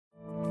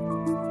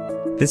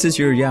This is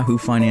your Yahoo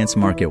Finance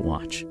Market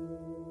Watch.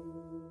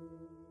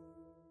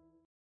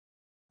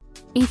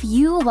 If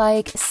you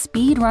like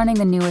speed running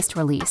the newest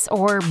release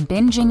or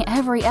binging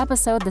every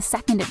episode the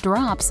second it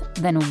drops,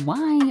 then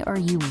why are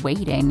you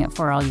waiting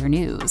for all your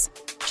news?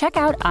 Check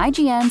out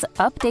IGN's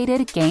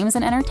updated games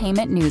and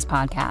entertainment news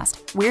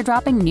podcast. We're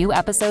dropping new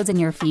episodes in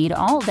your feed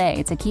all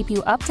day to keep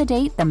you up to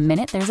date the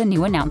minute there's a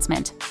new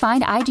announcement.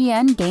 Find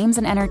IGN Games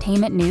and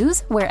Entertainment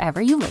News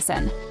wherever you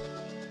listen.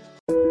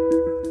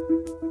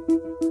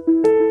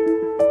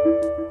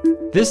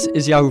 This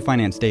is Yahoo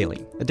Finance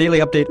Daily, a daily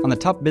update on the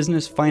top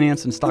business,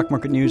 finance, and stock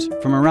market news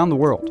from around the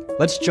world.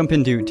 Let's jump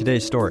into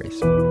today's stories.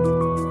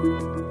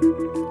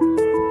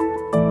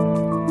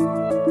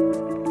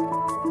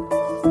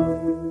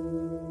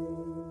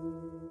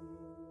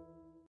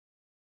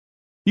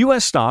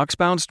 U.S. stocks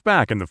bounced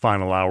back in the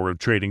final hour of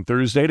trading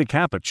Thursday to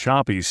cap a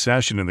choppy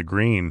session in the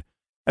green,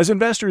 as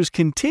investors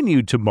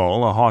continued to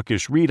mull a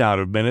hawkish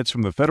readout of minutes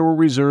from the Federal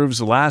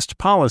Reserve's last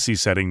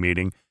policy-setting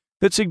meeting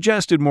that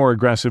suggested more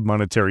aggressive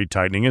monetary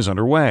tightening is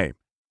underway.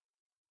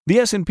 The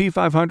S&P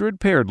 500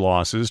 pared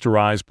losses to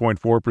rise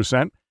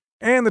 0.4%,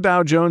 and the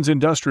Dow Jones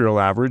Industrial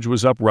Average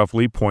was up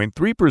roughly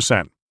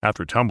 0.3%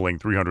 after tumbling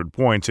 300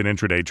 points in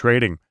intraday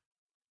trading.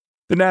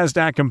 The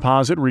Nasdaq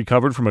Composite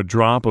recovered from a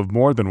drop of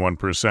more than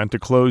 1% to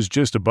close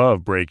just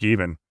above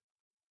break-even.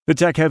 The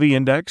tech-heavy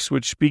index,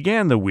 which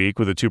began the week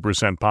with a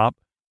 2% pop,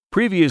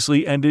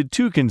 previously ended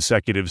two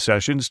consecutive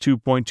sessions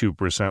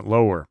 2.2%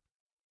 lower.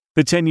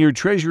 The 10-year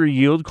Treasury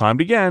yield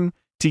climbed again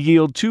to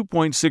yield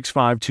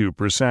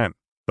 2.652%,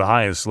 the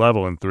highest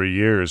level in 3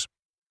 years.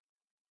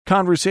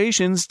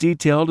 Conversations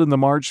detailed in the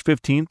March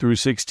 15th through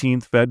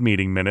 16th Fed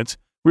meeting minutes,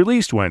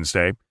 released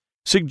Wednesday,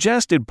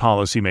 suggested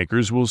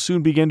policymakers will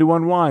soon begin to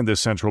unwind the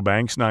central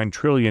bank's $9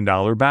 trillion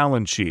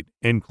balance sheet,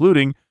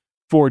 including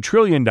 $4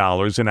 trillion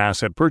in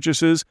asset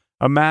purchases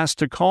amassed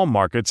to calm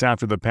markets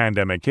after the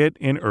pandemic hit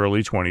in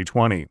early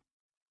 2020.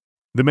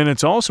 The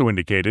minutes also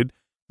indicated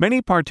many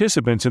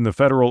participants in the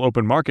Federal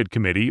Open Market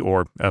Committee,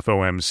 or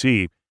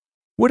FOMC,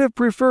 would have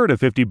preferred a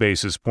 50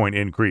 basis point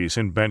increase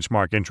in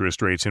benchmark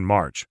interest rates in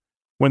March,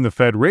 when the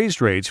Fed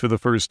raised rates for the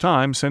first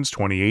time since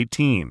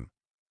 2018.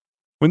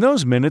 When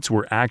those minutes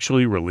were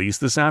actually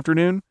released this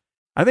afternoon,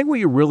 I think what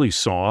you really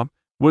saw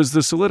was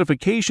the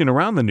solidification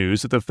around the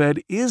news that the Fed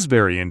is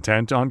very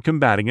intent on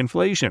combating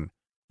inflation,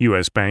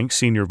 U.S. Bank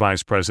Senior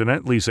Vice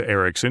President Lisa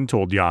Erickson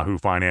told Yahoo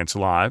Finance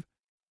Live.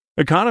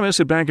 Economists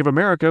at Bank of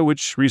America,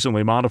 which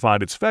recently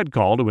modified its Fed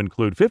call to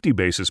include 50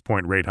 basis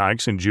point rate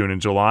hikes in June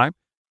and July,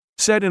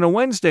 said in a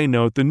Wednesday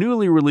note the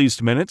newly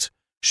released minutes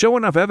show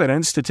enough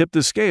evidence to tip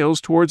the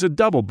scales towards a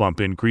double bump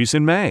increase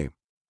in May.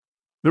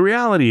 The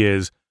reality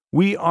is,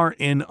 we are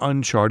in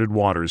uncharted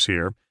waters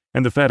here,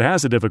 and the Fed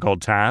has a difficult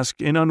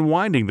task in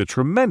unwinding the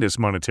tremendous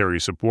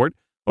monetary support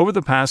over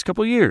the past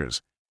couple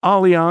years,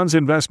 Allianz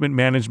Investment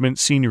Management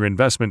Senior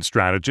Investment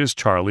Strategist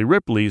Charlie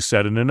Ripley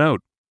said in a note.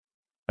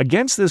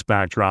 Against this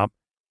backdrop,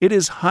 it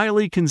is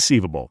highly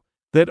conceivable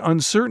that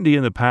uncertainty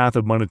in the path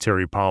of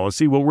monetary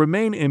policy will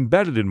remain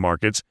embedded in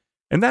markets,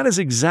 and that is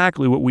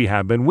exactly what we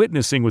have been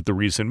witnessing with the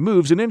recent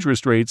moves in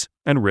interest rates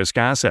and risk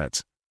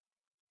assets.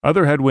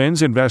 Other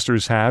headwinds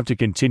investors have to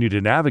continue to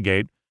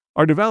navigate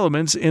are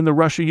developments in the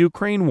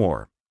Russia-Ukraine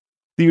war.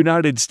 The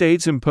United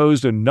States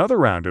imposed another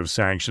round of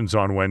sanctions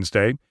on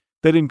Wednesday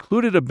that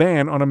included a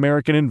ban on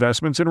American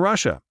investments in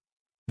Russia.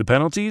 The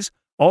penalties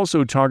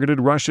also targeted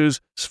Russia's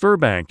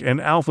Sberbank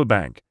and Alfa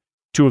Bank,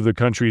 two of the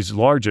country's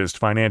largest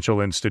financial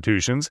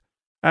institutions,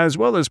 as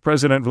well as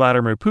President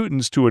Vladimir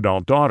Putin's two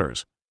adult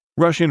daughters,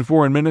 Russian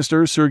Foreign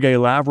Minister Sergei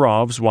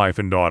Lavrov's wife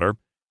and daughter,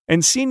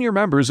 and senior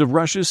members of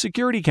Russia's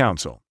Security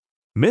Council.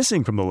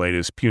 Missing from the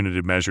latest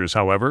punitive measures,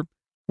 however,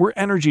 were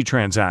energy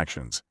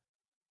transactions.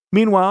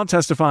 Meanwhile,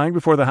 testifying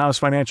before the House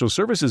Financial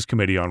Services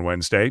Committee on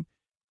Wednesday,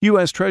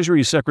 U.S.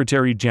 Treasury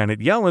Secretary Janet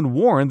Yellen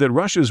warned that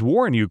Russia's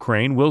war in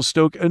Ukraine will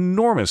stoke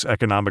enormous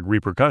economic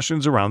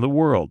repercussions around the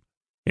world,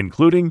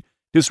 including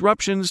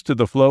disruptions to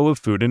the flow of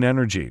food and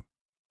energy.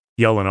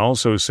 Yellen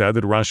also said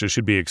that Russia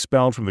should be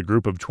expelled from the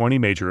Group of 20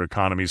 Major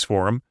Economies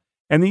Forum,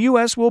 and the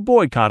U.S. will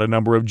boycott a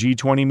number of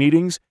G20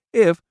 meetings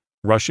if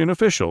Russian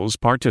officials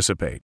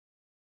participate.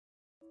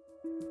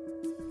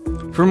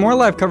 For more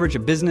live coverage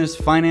of business,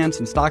 finance,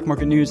 and stock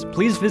market news,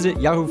 please visit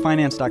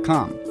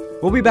yahoofinance.com.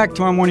 We'll be back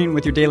tomorrow morning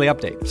with your daily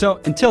update.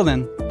 So until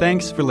then,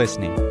 thanks for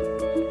listening.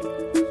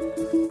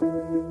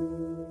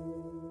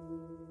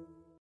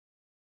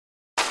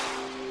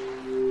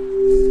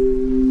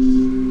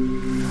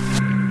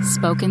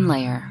 Spoken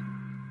Layer.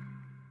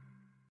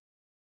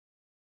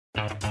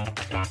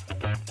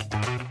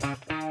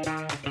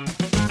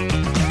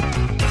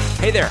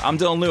 Hey there, I'm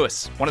Dylan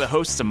Lewis, one of the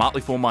hosts of Motley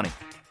Fool Money.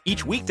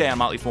 Each weekday on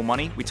Motley Fool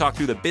Money, we talk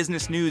through the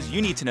business news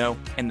you need to know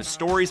and the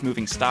stories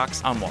moving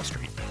stocks on Wall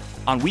Street.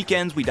 On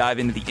weekends, we dive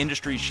into the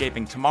industries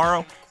shaping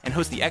tomorrow and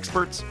host the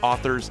experts,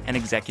 authors, and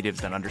executives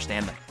that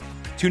understand them.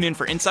 Tune in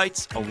for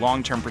insights, a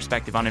long-term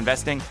perspective on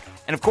investing,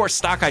 and of course,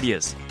 stock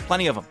ideas.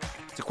 Plenty of them.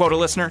 To quote a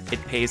listener,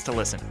 it pays to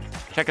listen.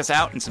 Check us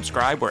out and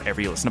subscribe wherever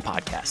you listen to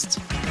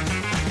podcasts.